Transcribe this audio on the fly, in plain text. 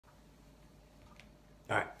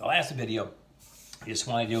last video, I just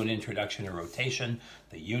want to do an introduction to rotation,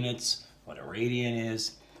 the units, what a radian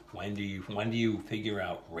is, when do you figure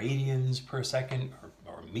out radians per second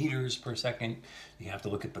or meters per second. You have to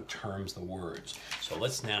look at the terms, the words. So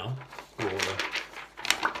let's now go over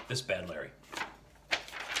this bad Larry.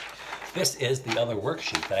 This is the other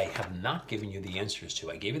worksheet that I have not given you the answers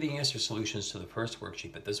to. I gave you the answer solutions to the first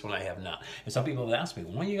worksheet, but this one I have not. And some people have asked me,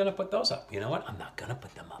 when are you going to put those up? You know what? I'm not going to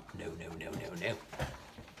put them up. No, no, no, no, no.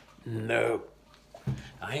 No.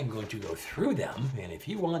 I am going to go through them, and if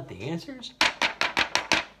you want the answers,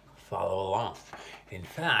 follow along. In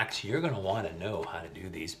fact, you're going to want to know how to do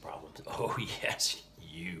these problems. Oh, yes,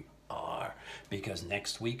 you are. Because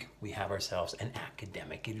next week, we have ourselves an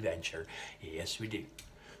academic adventure. Yes, we do.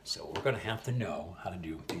 So we're going to have to know how to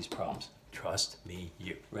do these problems. Trust me,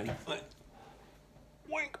 you. Ready?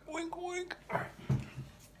 Wink, wink, wink. All right.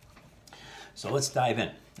 So let's dive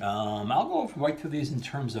in. I'll go right through these in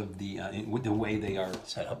terms of the way they are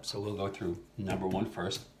set up. So we'll go through number one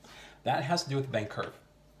first. That has to do with the bank curve.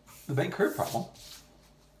 The bank curve problem.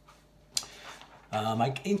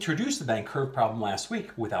 I introduced the bank curve problem last week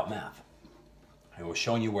without math. I was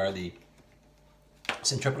showing you where the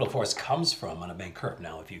centripetal force comes from on a bank curve.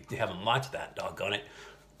 Now, if you haven't watched that, doggone it,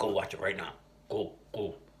 go watch it right now.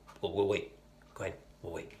 We'll wait. Go ahead,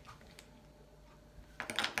 we'll wait.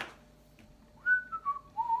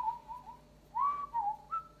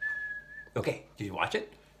 Okay, did you watch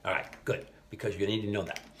it? All right, good, because you need to know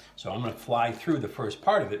that. So I'm gonna fly through the first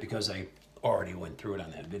part of it because I already went through it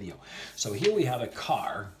on that video. So here we have a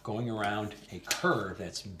car going around a curve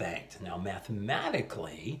that's banked. Now,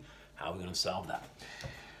 mathematically, how are we going to solve that?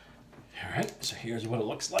 All right, so here's what it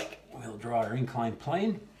looks like. We'll draw our inclined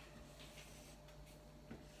plane.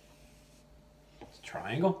 It's a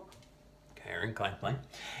triangle. Okay, our inclined plane.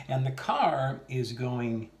 And the car is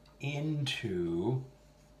going into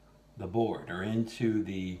the board or into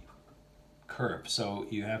the curve. So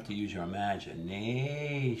you have to use your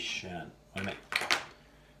imagination. Wait a minute.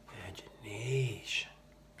 Imagination.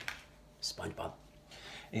 SpongeBob.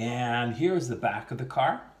 And here's the back of the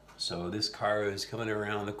car. So this car is coming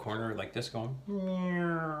around the corner like this, going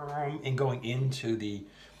and going into the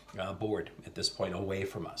board at this point away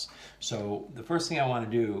from us. So the first thing I want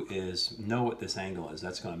to do is know what this angle is.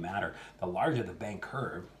 That's going to matter. The larger the bank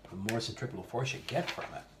curve, the more centripetal force you get from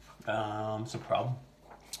it. So problem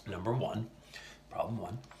number one. Problem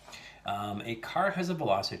one. A car has a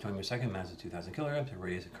velocity of 20 per second, mass of 2,000 kilograms. The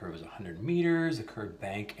radius of the curve is 100 meters. The curved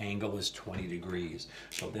bank angle is 20 degrees.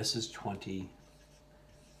 So this is 20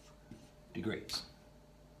 degrees.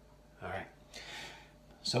 All right.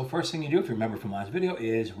 So first thing you do, if you remember from last video,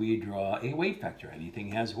 is we draw a weight vector.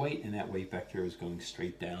 Anything has weight, and that weight vector is going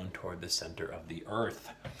straight down toward the center of the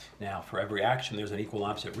Earth. Now, for every action, there's an equal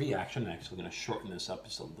opposite reaction. I'm actually going to shorten this up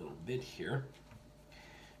just a little bit here.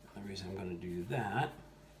 The reason I'm going to do that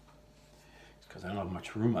is because I don't have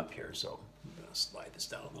much room up here, so I'm going to slide this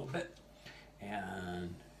down a little bit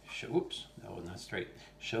and show. Oops, that was not straight.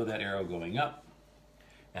 Show that arrow going up.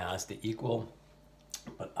 Now it's the equal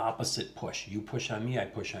but opposite push. You push on me, I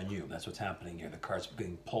push on you. That's what's happening here. The car's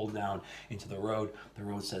being pulled down into the road. The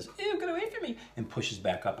road says, ew, get away from me, and pushes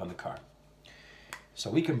back up on the car. So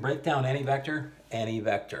we can break down any vector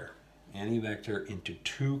into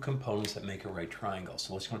two components that make a right triangle.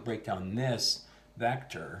 So let's go break down this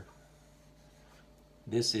vector.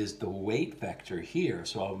 This is the weight vector here,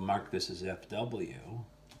 so I'll mark this as FW.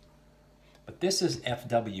 But this is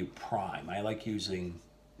FW prime. I like using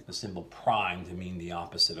the symbol prime to mean the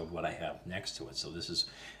opposite of what I have next to it. So this is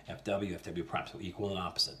FW, FW prime, so equal and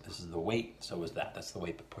opposite. This is the weight, so is that. That's the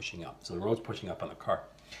weight, but pushing up. So the road's pushing up on the car.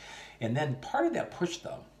 And then part of that push,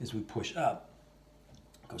 though, is we push up,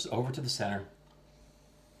 goes over to the center,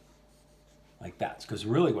 like that. Because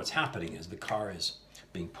really what's happening is the car is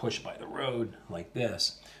being pushed by the road like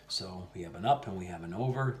this. So we have an up and we have an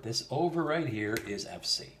over. This over right here is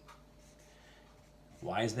FC.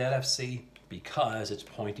 Why is that FC? Because it's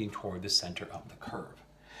pointing toward the center of the curve.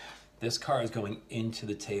 This car is going into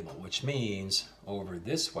the table, which means over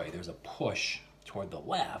this way there's a push toward the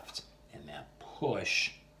left, and that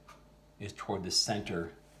push is toward the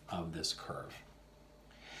center of this curve.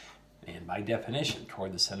 And by definition,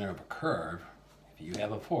 toward the center of a curve, if you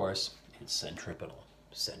have a force, it's centripetal,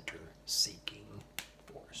 center-seeking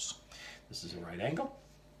force. This is a right angle.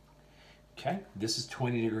 Okay, this is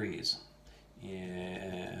 20 degrees.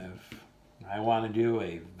 If I want to do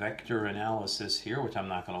a vector analysis here, which I'm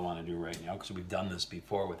not going to want to do right now because we've done this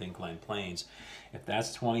before with inclined planes. If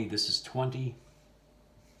that's 20, this is 20.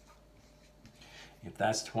 If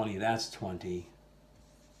that's 20, that's 20.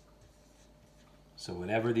 So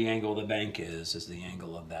whatever the angle of the bank is the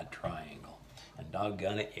angle of that triangle. And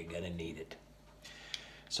doggone it, you're gonna need it.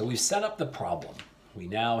 So we've set up the problem. We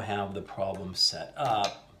now have the problem set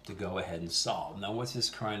up to go ahead and solve. Now what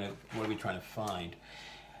are we trying to find?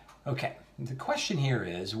 Okay, the question here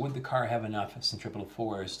is, would the car have enough centripetal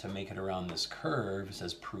force to make it around this curve? It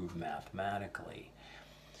says prove mathematically.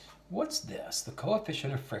 What's this? The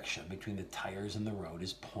coefficient of friction between the tires and the road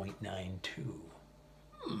is 0.92.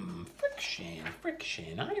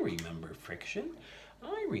 Friction. I remember friction.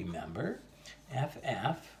 I remember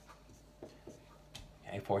FF,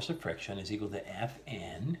 okay, force of friction, is equal to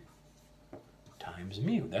Fn times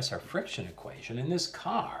mu. That's our friction equation. And this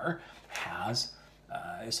car has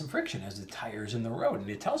some friction as the tires in the road. And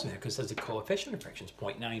it tells me that because it says the coefficient of friction is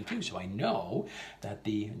 0.92. So I know that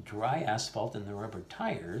the dry asphalt and the rubber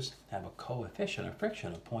tires have a coefficient of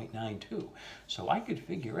friction of 0.92. So I could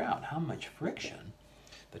figure out how much friction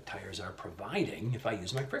the tires are providing if I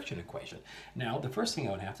use my friction equation. Now, the first thing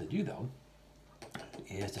I would have to do, though,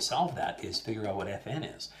 is to solve that is figure out what Fn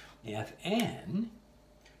is. Fn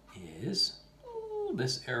is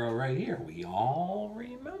this arrow right here. We all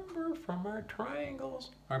remember from our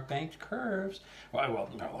triangles, our banked curves, well,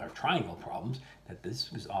 our triangle problems, that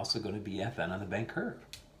this is also going to be Fn on the banked curve.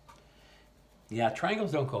 Yeah,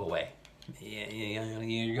 triangles don't go away.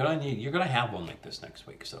 You're gonna have one like this next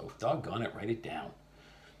week. So doggone it, write it down.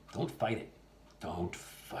 Don't fight it. Don't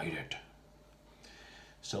fight it.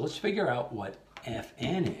 So let's figure out what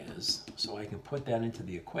Fn is so I can put that into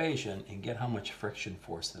the equation and get how much friction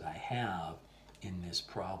force that I have in this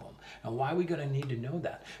problem. Now, why are we going to need to know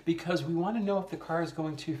that? Because we want to know if the car is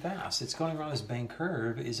going too fast. It's going around this bank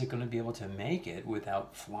curve. Is it going to be able to make it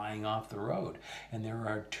without flying off the road? And there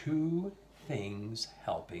are two things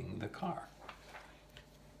helping the car.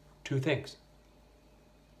 Two things.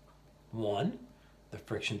 One, the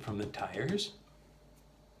friction from the tires.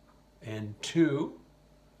 And two,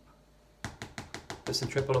 the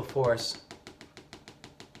centripetal force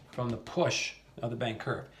from the push of the bank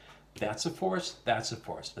curve. That's a force, that's a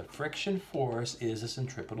force. The friction force is a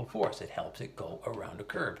centripetal force. It helps it go around a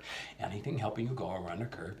curve. Anything helping you go around a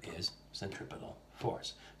curve is centripetal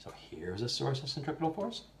force. So here's a source of centripetal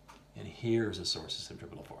force, and here's a source of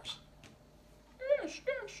centripetal force. Yes.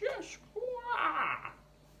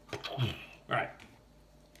 All right.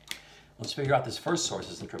 Let's figure out this first source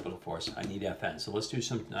of centripetal force. I need Fn. So let's do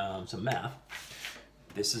some math.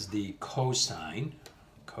 This is the cosine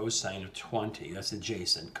of 20, that's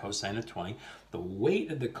adjacent, cosine of 20. The weight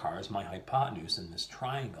of the car is my hypotenuse in this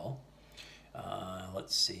triangle.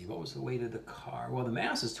 Let's see, what was the weight of the car? Well, the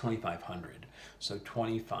mass is 2,500. So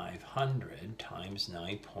 2,500 times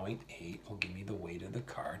 9.8 will give me the weight of the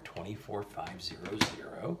car,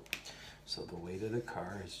 24,500. So the weight of the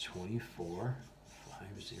car is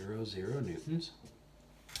 24,500 newtons.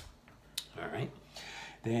 All right.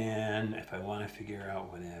 Then if I want to figure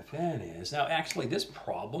out what Fn is, now actually this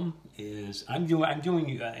problem is, I'm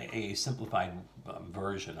doing a simplified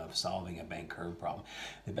version of solving a bank curve problem.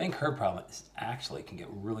 The bank curve problem actually can get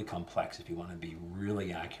really complex if you want to be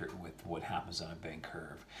really accurate with what happens on a bank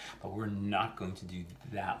curve. But we're not going to do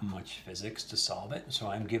that much physics to solve it.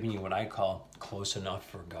 So I'm giving you what I call close enough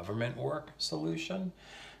for government work solution.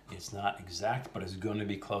 It's not exact, but it's going to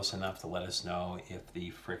be close enough to let us know if the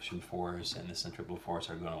friction force and the centripetal force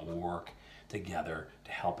are going to work together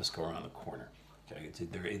to help us go around the corner. Okay,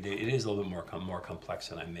 it is a little bit more complex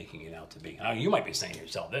than I'm making it out to be. You might be saying to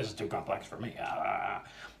yourself, this is too complex for me.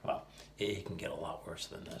 Well, it can get a lot worse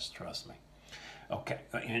than this, trust me. Okay,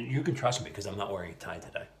 and you can trust me because I'm not wearing a tie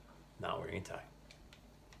today. Not wearing a tie.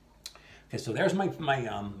 Okay, so there's my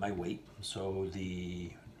weight. So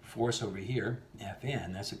the force over here,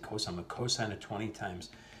 Fn, that's a cosine of 20 times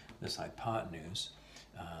this hypotenuse.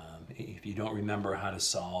 If you don't remember how to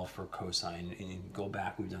solve for cosine, and go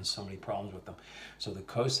back, we've done so many problems with them. So the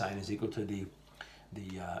cosine is equal to the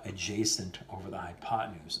adjacent over the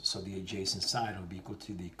hypotenuse. So the adjacent side will be equal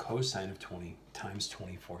to the cosine of 20 times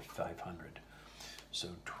 24,500. So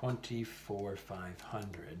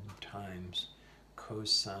 24,500 times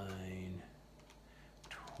cosine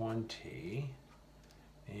 20,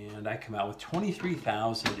 and I come out with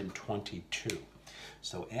 23,022.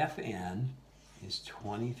 So Fn is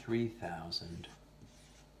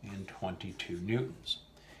 23,022 newtons.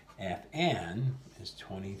 Fn is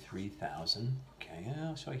 23,000. Okay,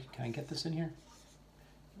 so can I get this in here?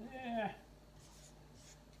 Yeah.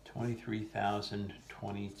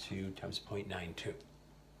 23,022 times 0.92.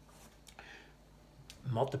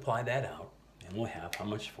 Multiply that out, and we'll have how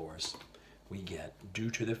much force we get due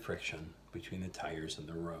to the friction between the tires and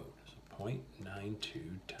the road. So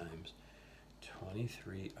 0.92 times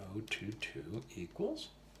 23022 equals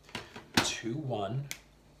 21180.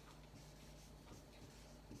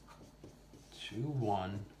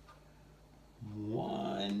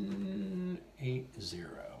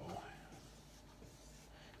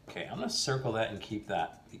 Okay, I'm going to circle that and keep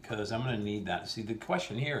that because I'm going to need that. See, the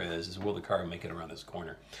question here is will the car make it around this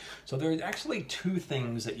corner? So there's actually two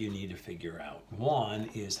things that you need to figure out. One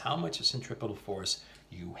is how much centripetal force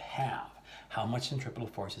you have. How much centripetal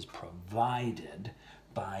force is provided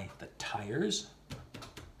by the tires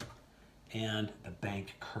and the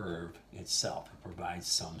bank curve itself. It provides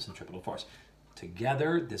some centripetal force.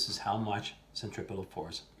 Together, this is how much centripetal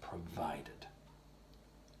force provided.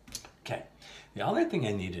 Okay, the other thing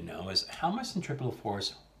I need to know is how much centripetal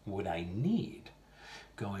force would I need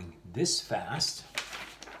going this fast,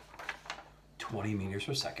 20 meters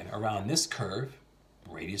per second, around this curve,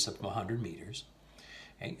 radius of 100 meters.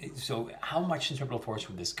 Okay, so how much centripetal force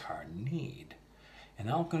would this car need? And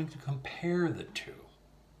now I'm going to compare the two.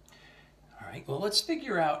 All right, well, let's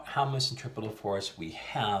figure out how much centripetal force we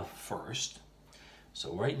have first.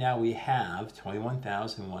 So right now we have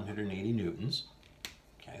 21,180 newtons.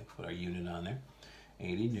 Okay, put our unit on there,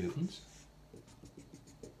 80 newtons.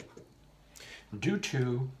 Due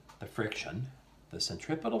to the friction, the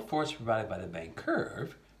centripetal force provided by the bank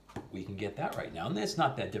curve, we can get that right now, and it's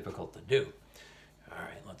not that difficult to do. All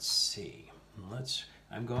right, let's see.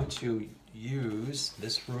 I'm going to use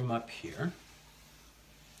this room up here,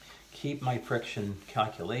 keep my friction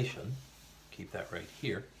calculation, keep that right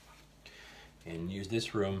here, and use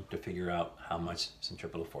this room to figure out how much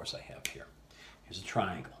centripetal force I have here. Here's a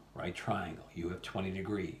triangle, right triangle. You have 20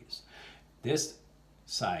 degrees. This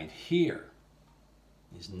side here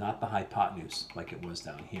is not the hypotenuse like it was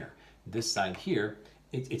down here. This side here,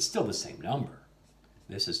 it's still the same number.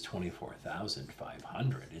 This is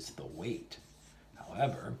 24,500. It's the weight.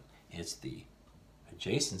 However, it's the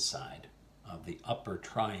adjacent side of the upper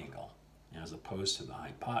triangle as opposed to the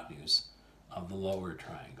hypotenuse of the lower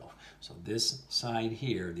triangle. So this side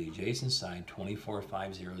here, the adjacent side,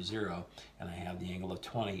 24,500, and I have the angle of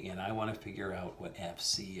 20, and I want to figure out what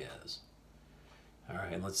FC is. All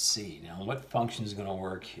right, let's see. Now, what function is going to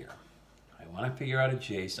work here? I want to figure out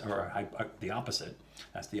adjacent, or the opposite.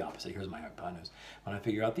 That's the opposite. Here's my hypotenuse. I want to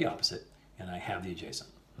figure out the opposite, and I have the adjacent.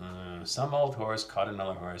 Some old horse caught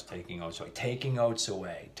another horse taking oats away. Taking oats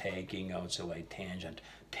away. Taking oats away. Tangent.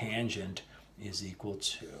 Tangent is equal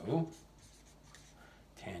to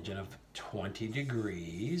tangent of 20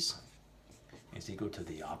 degrees is equal to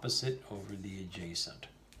the opposite over the adjacent.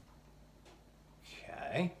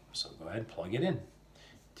 Okay, so go ahead and plug it in.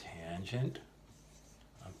 Tangent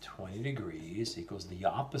of 20 degrees equals the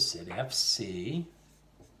opposite, FC,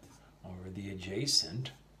 over the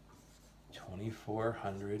adjacent,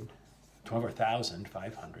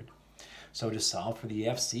 24,500. So to solve for the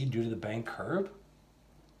FC due to the bank curve,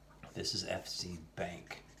 this is FC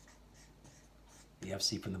bank. The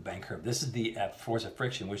FC from the bank curve. This is the force of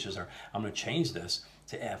friction, which is I'm going to change this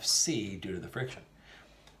to FC due to the friction.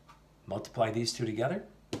 Multiply these two together,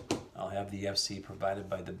 I'll have the FC provided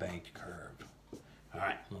by the bank curve. All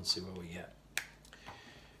right, let's see what we get.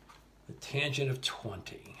 The tangent of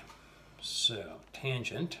 20. So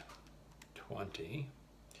tangent 20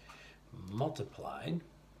 multiplied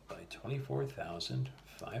by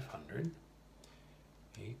 24,500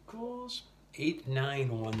 equals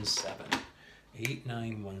 8917.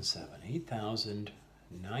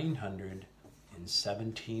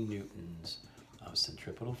 8,917 newtons of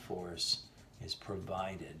centripetal force is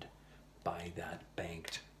provided by that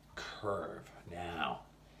banked curve. Now,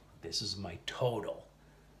 this is my total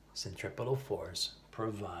centripetal force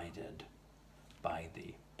provided by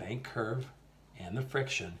the bank curve and the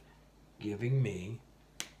friction, giving me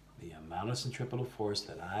the amount of centripetal force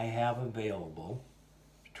that I have available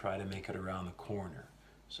to try to make it around the corner.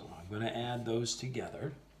 So I'm going to add those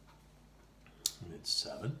together. It's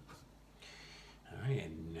 7. All right,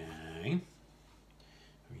 and 9.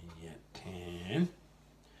 We get 10.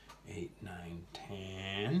 8, 9,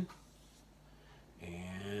 10.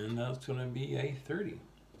 And that's going to be a 30.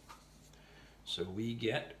 So we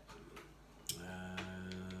get,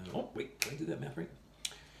 oh, wait, did I do that math right?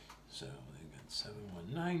 So we got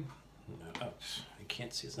 719. Oh, I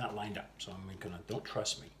can't see, it's not lined up. So I'm going to, don't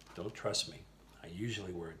trust me. Don't trust me. I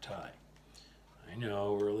usually wear a tie. I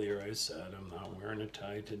know earlier I said I'm not wearing a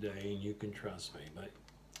tie today and you can trust me, but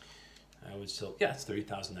I would still, yeah, it's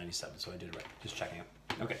 30,097, so I did it right. Just checking out.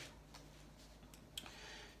 Okay.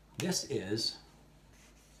 This is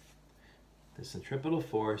the centripetal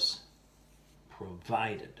force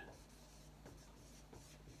provided.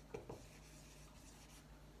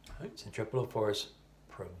 Right? Centripetal force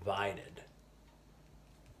provided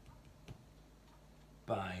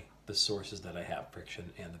by the sources that I have,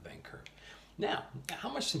 friction and the bank curve. Now, how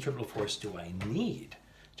much centripetal force do I need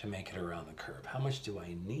to make it around the curve? How much do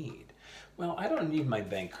I need? Well, I don't need my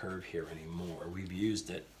bank curve here anymore. We've used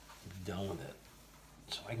it, done with it,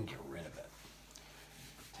 so I can get rid of it.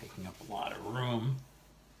 Taking up a lot of room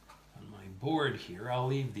on my board here. I'll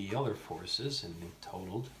leave the other forces and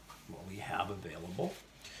totaled what we have available.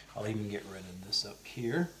 I'll even get rid of this up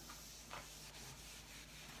here.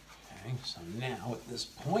 Okay, so now at this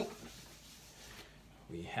point,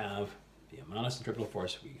 we have the amount of centripetal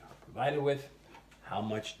force we are provided with. How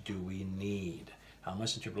much do we need? How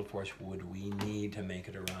much centripetal force would we need to make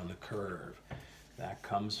it around the curve? That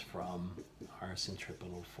comes from our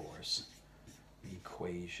centripetal force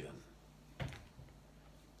equation.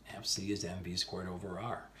 Fc is mv squared over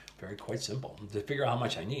r. Quite simple. To figure out how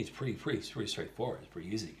much I need, it's pretty straightforward. It's pretty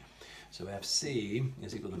easy. So Fc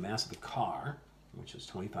is equal to the mass of the car, which is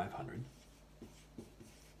 2,500,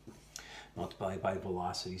 multiplied by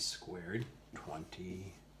velocity squared,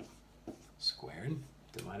 20 squared,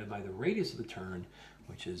 divided by the radius of the turn,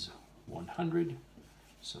 which is 100.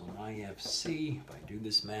 So my Fc, if I do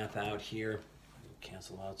this math out here,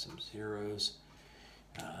 cancel out some zeros.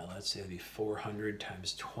 Let's say it'd be 400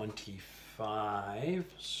 times 25.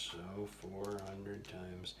 So 400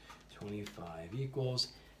 times 25 equals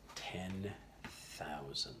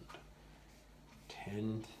 10,000.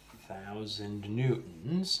 10,000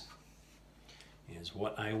 newtons is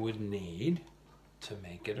what I would need to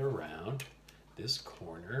make it around this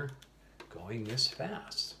corner going this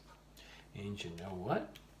fast. And you know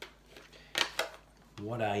what?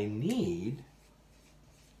 What I need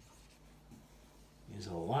is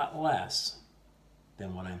a lot less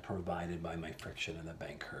than what I'm provided by my friction and the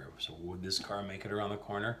bank curve. So would this car make it around the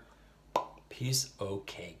corner? Piece o'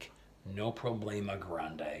 cake. No problema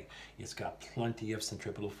grande. It's got plenty of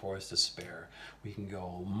centripetal force to spare. We can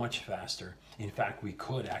go much faster. In fact, we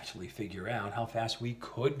could actually figure out how fast we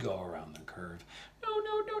could go around the curve. No,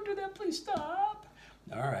 don't do that. Please stop.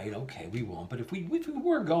 All right, okay, we won't. But if we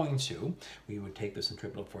were going to, we would take the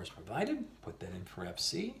centripetal force provided, put that in for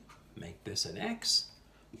Fc, make this an x,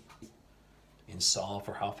 and solve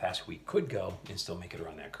for how fast we could go and still make it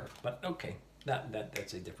around that curve. But okay,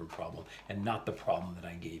 that's a different problem and not the problem that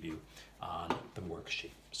I gave you on the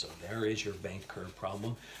worksheet. So there is your bank curve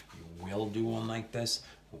problem. You will do one like this.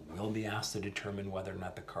 Will be asked to determine whether or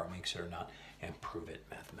not the car makes it or not and prove it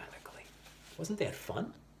mathematically. Wasn't that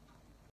fun?